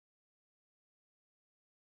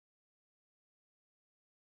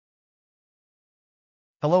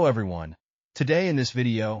Hello everyone. Today in this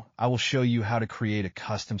video, I will show you how to create a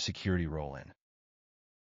custom security role in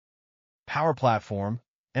Power Platform,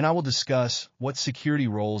 and I will discuss what security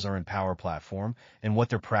roles are in Power Platform and what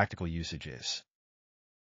their practical usage is.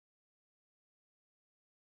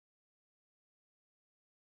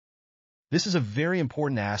 This is a very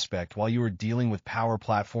important aspect while you are dealing with Power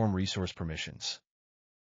Platform resource permissions.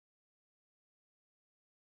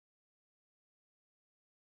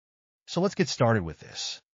 So let's get started with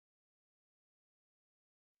this.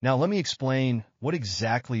 Now let me explain what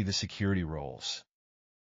exactly the security roles.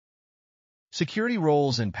 Security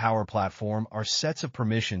roles in Power Platform are sets of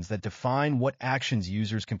permissions that define what actions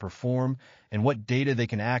users can perform and what data they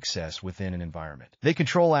can access within an environment. They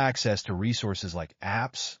control access to resources like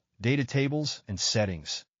apps, data tables, and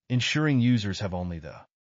settings, ensuring users have only the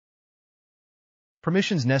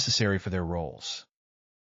permissions necessary for their roles.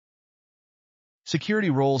 Security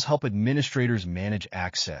roles help administrators manage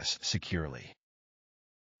access securely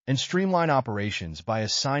and streamline operations by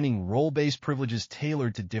assigning role-based privileges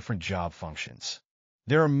tailored to different job functions.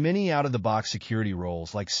 There are many out-of-the-box security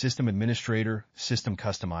roles like System Administrator, System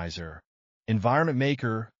Customizer, Environment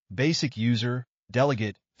Maker, Basic User,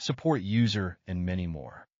 Delegate, Support User, and many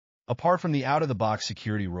more. Apart from the out-of-the-box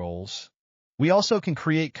security roles, we also can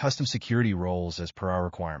create custom security roles as per our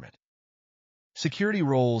requirement. Security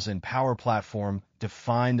roles in Power Platform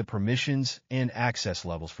define the permissions and access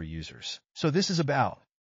levels for users. So this is about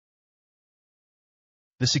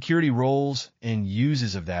the security roles and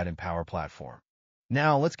uses of that in Power Platform.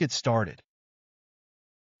 Now let's get started.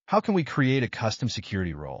 How can we create a custom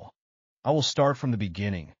security role? I will start from the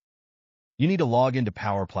beginning. You need to log into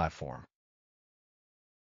Power Platform.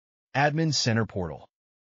 Admin Center Portal.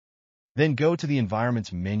 Then go to the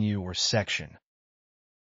Environments menu or section.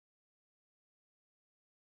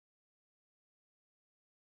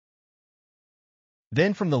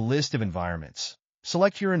 Then from the list of environments,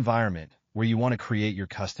 select your environment where you want to create your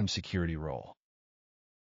custom security role.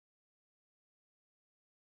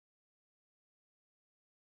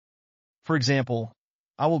 For example,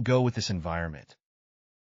 I will go with this environment.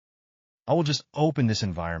 I will just open this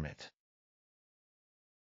environment.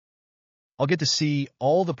 I'll get to see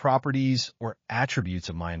all the properties or attributes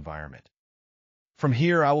of my environment. From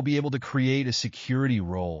here, I will be able to create a security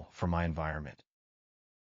role for my environment.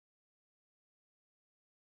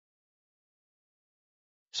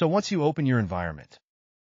 So once you open your environment,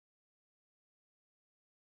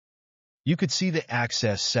 you could see the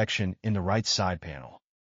Access section in the right side panel.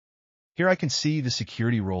 Here I can see the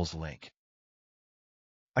Security Roles link.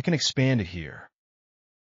 I can expand it here.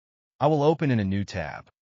 I will open in a new tab.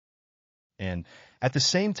 And at the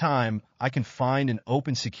same time, I can find and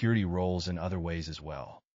open security roles in other ways as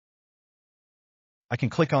well. I can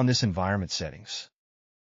click on this environment settings.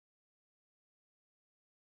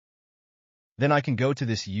 Then I can go to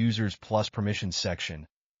this Users plus Permissions section,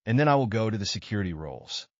 and then I will go to the security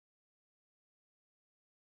roles.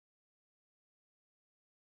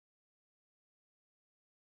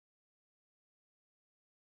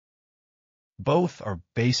 Both are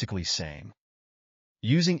basically same.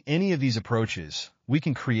 Using any of these approaches, we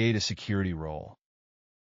can create a security role.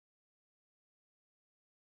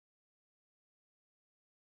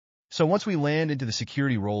 So once we land into the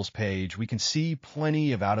security roles page, we can see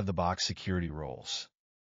plenty of out-of-the-box security roles.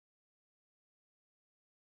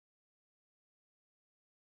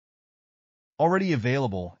 Already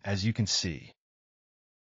available, as you can see.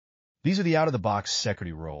 These are the out-of-the-box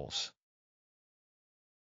security roles.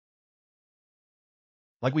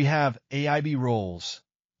 Like we have AIB roles,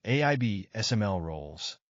 AIB SML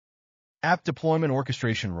roles, App Deployment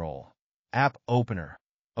Orchestration role, App Opener,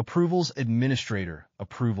 Approvals Administrator,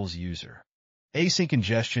 Approvals User, Async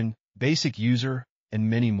Ingestion, Basic User, and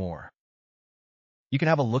many more. You can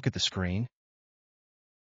have a look at the screen.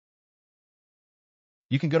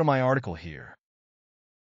 You can go to my article here.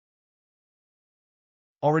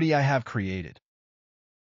 Already I have created.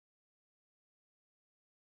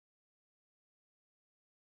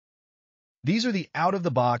 These are the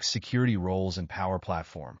out-of-the-box security roles in Power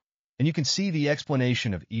Platform, and you can see the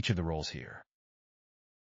explanation of each of the roles here.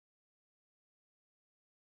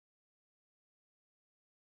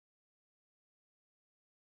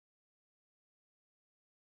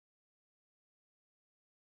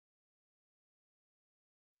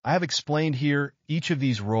 I have explained here each of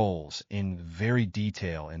these roles in very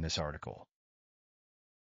detail in this article.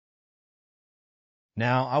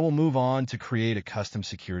 Now I will move on to create a custom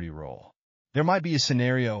security role. There might be a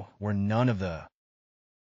scenario where none of the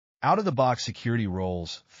out-of-the-box security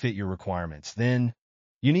roles fit your requirements. Then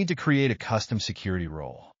you need to create a custom security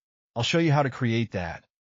role. I'll show you how to create that.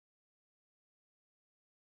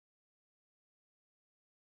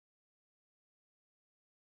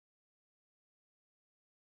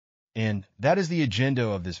 And that is the agenda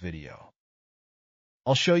of this video.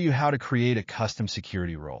 I'll show you how to create a custom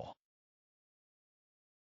security role.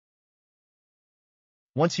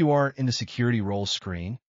 Once you are in the security role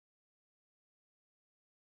screen,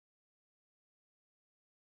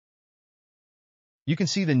 you can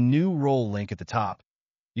see the new role link at the top.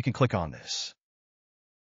 You can click on this.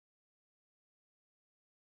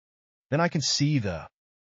 Then I can see the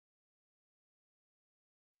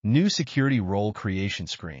new security role creation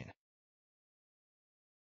screen.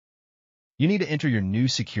 You need to enter your new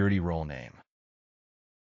security role name.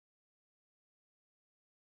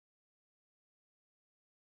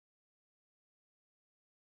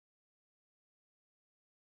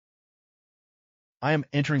 I am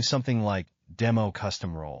entering something like Demo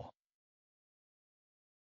Custom Role.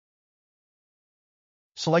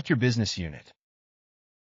 Select your business unit.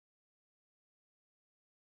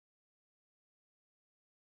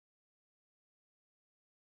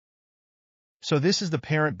 So this is the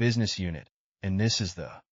parent business unit, and this is the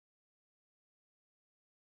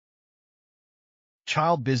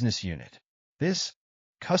child business unit. This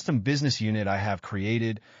custom business unit I have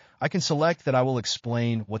created, I can select that I will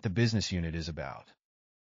explain what the business unit is about.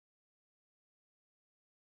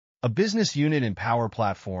 A business unit in Power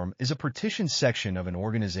Platform is a partitioned section of an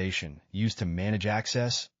organization used to manage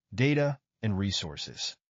access, data, and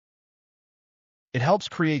resources. It helps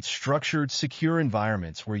create structured, secure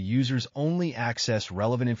environments where users only access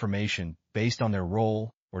relevant information based on their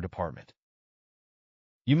role or department.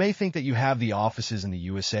 You may think that you have the offices in the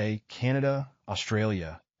USA, Canada,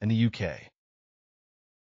 Australia, and the UK.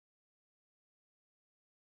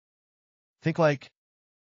 Think like,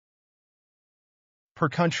 per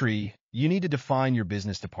country, you need to define your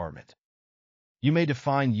business department. You may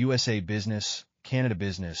define USA business, Canada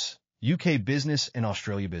business, UK business, and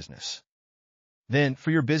Australia business. Then,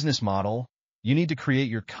 for your business model, you need to create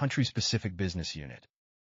your country-specific business unit.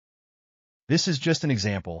 This is just an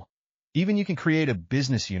example. Even you can create a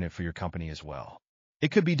business unit for your company as well.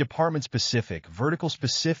 It could be department-specific,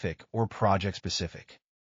 vertical-specific, or project-specific.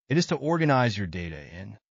 It is to organize your data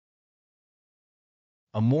in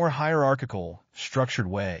a more hierarchical, structured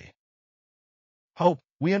way. Hope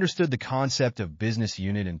we understood the concept of business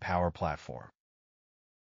unit in Power Platform.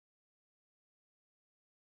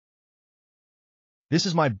 This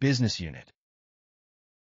is my business unit.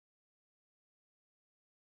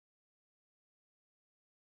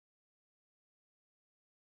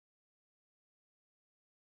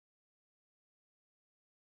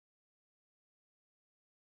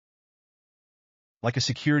 Like a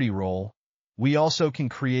security role, we also can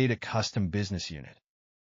create a custom business unit.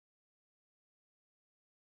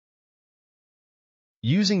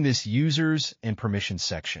 Using this Users and Permissions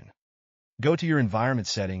section, go to your Environment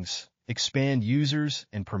Settings, expand Users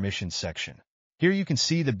and Permissions section. Here you can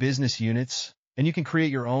see the business units, and you can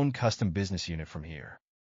create your own custom business unit from here.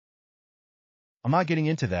 I'm not getting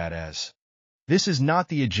into that as this is not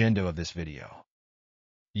the agenda of this video.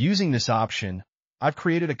 Using this option, I've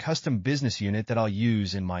created a custom business unit that I'll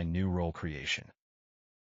use in my new role creation.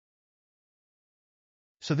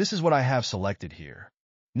 So this is what I have selected here.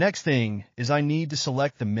 Next thing is I need to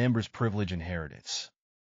select the member's privilege inheritance.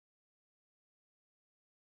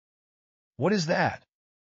 What is that?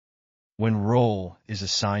 When role is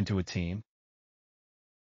assigned to a team,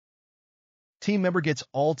 team member gets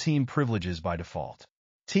all team privileges by default.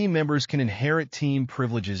 Team members can inherit team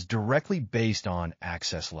privileges directly based on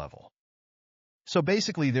access level. So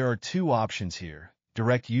basically there are two options here: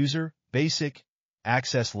 direct user, basic,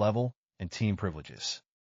 access level, and team privileges.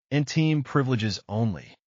 And team privileges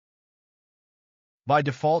only. By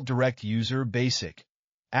default, direct user, basic,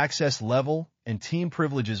 access level, and team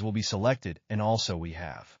privileges will be selected, and also we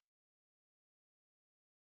have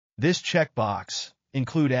this checkbox,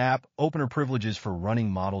 include app opener privileges for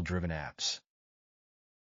running model-driven apps.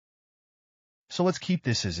 So let's keep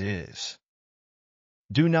this as is.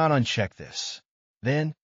 Do not uncheck this.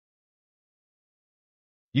 Then,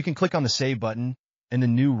 you can click on the Save button, and the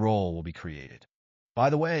new role will be created.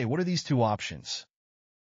 By the way, what are these two options?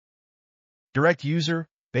 Direct user,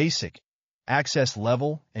 basic, access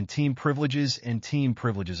level, and team privileges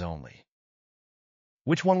only.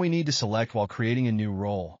 Which one we need to select while creating a new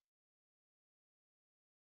role?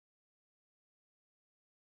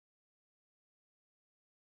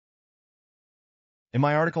 In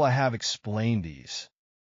my article, I have explained these.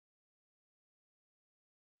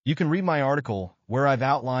 You can read my article where I've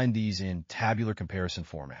outlined these in tabular comparison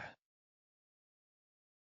format.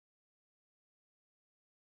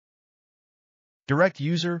 Direct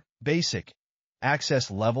user, basic, access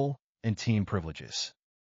level, and team privileges.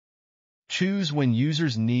 Choose when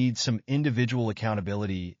users need some individual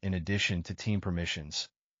accountability in addition to team permissions,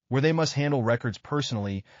 where they must handle records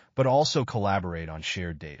personally but also collaborate on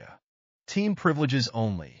shared data. Team privileges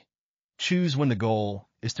only. Choose when the goal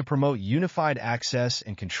is to promote unified access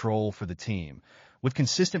and control for the team, with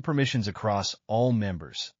consistent permissions across all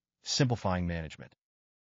members, simplifying management.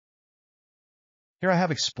 Here I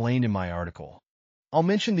have explained in my article. I'll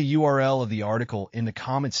mention the URL of the article in the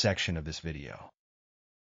comment section of this video.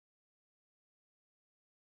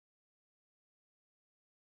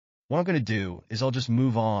 What I'm going to do is I'll just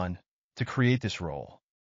move on to create this role.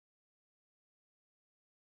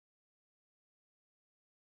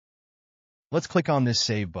 Let's click on this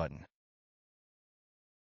Save button.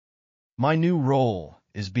 My new role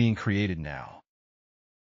is being created now.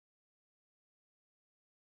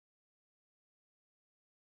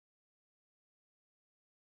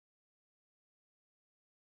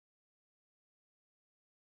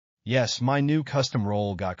 Yes, my new custom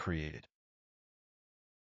role got created.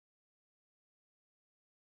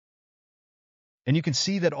 And you can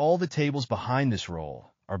see that all the tables behind this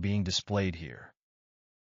role are being displayed here.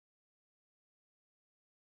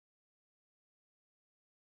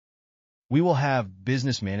 We will have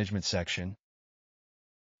business management section.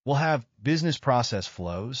 We'll have business process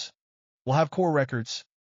flows. We'll have core records.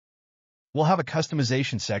 We'll have a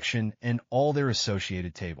customization section and all their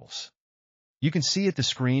associated tables. You can see at the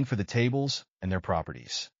screen for the tables and their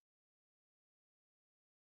properties.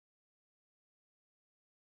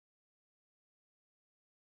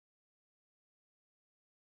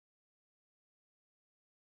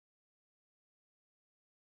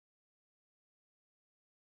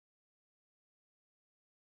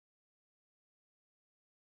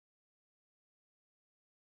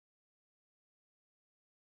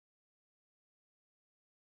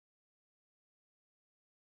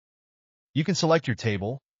 You can select your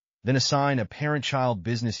table, then assign a parent-child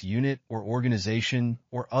business unit or organization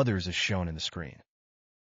or others as shown in the screen.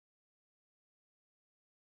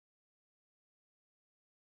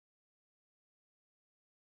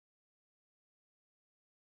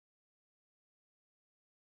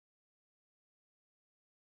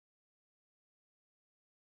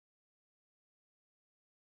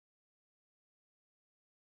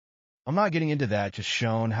 I'm not getting into that, just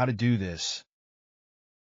shown how to do this.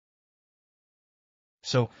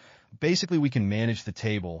 So basically we can manage the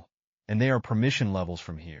table, and they are permission levels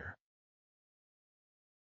from here.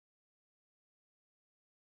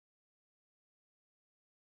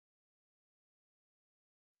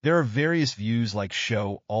 There are various views like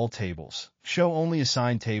Show All Tables, Show Only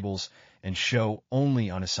Assigned Tables, and Show Only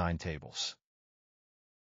Unassigned Tables.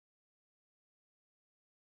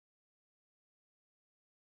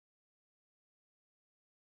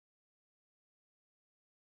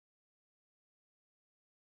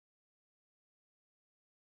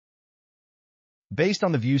 Based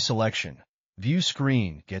on the view selection, view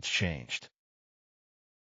screen gets changed.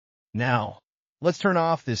 Now, let's turn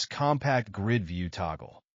off this compact grid view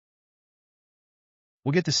toggle.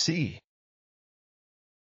 We'll get to see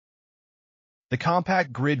the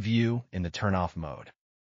compact grid view in the turn-off mode.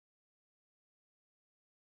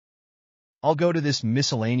 I'll go to this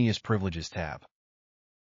Miscellaneous Privileges tab.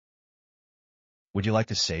 Would you like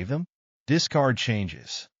to save them? Discard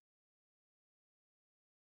changes.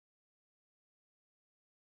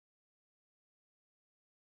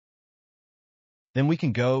 Then we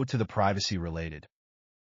can go to the privacy-related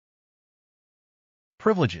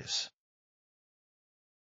privileges.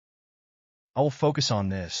 I will focus on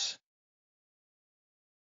this.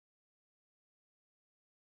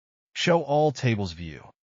 Show All Tables view.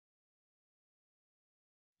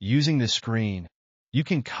 Using this screen, you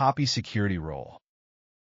can copy security role.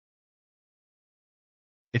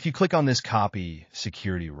 If you click on this Copy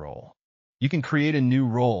Security Role, you can create a new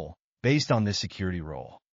role based on this security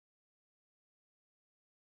role.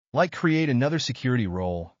 Like create another security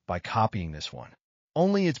role by copying this one.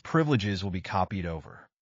 Only its privileges will be copied over.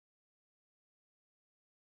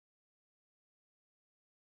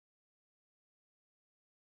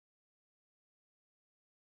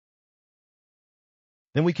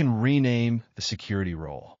 Then we can rename the security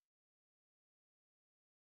role.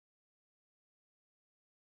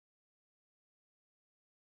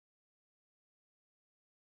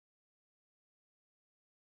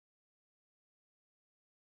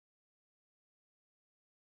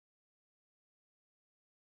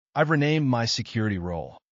 I've renamed my security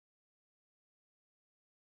role.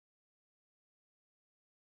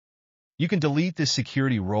 You can delete this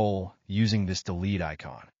security role using this delete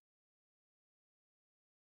icon.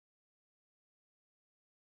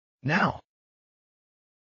 Now,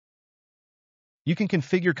 You can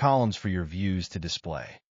configure columns for your views to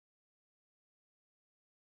display.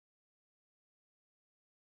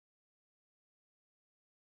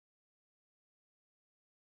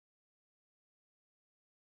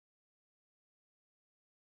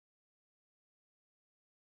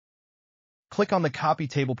 Click on the Copy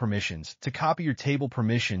Table Permissions to copy your table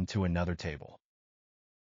permission to another table.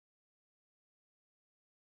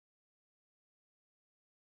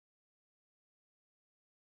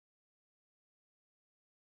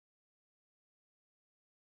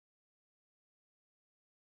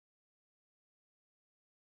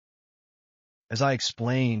 As I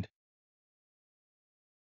explained,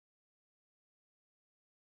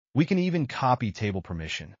 we can even copy table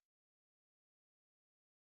permission.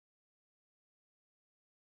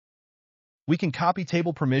 We can copy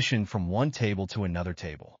table permission from one table to another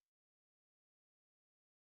table.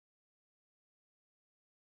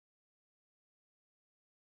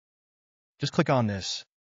 Just click on this.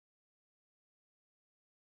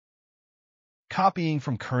 Copying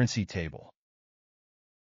from currency table.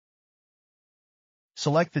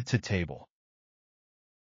 Select the To table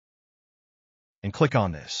and click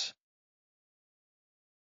on this.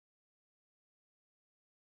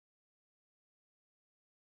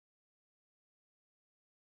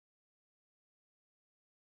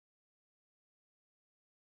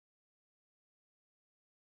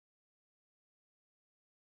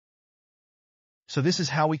 So this is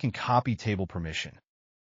how we can copy table permission.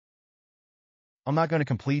 I'm not going to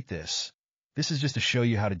complete this. This is just to show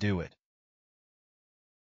you how to do it.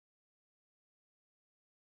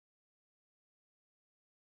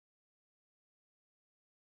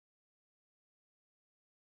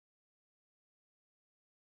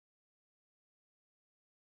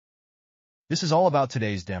 This is all about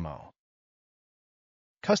today's demo.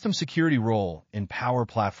 Custom security role in Power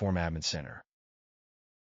Platform Admin Center.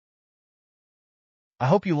 I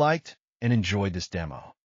hope you liked and enjoyed this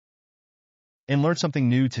demo and learned something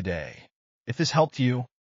new today. If this helped you,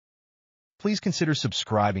 please consider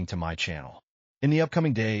subscribing to my channel. In the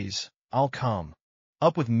upcoming days, I'll come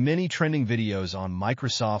up with many trending videos on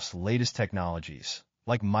Microsoft's latest technologies,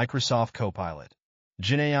 like Microsoft Copilot,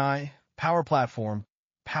 GenAI, Power Platform,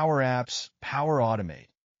 Power Apps, Power Automate,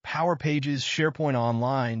 Power Pages, SharePoint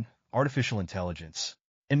Online, Artificial Intelligence,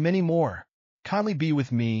 and many more. Kindly be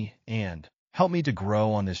with me and help me to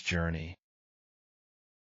grow on this journey.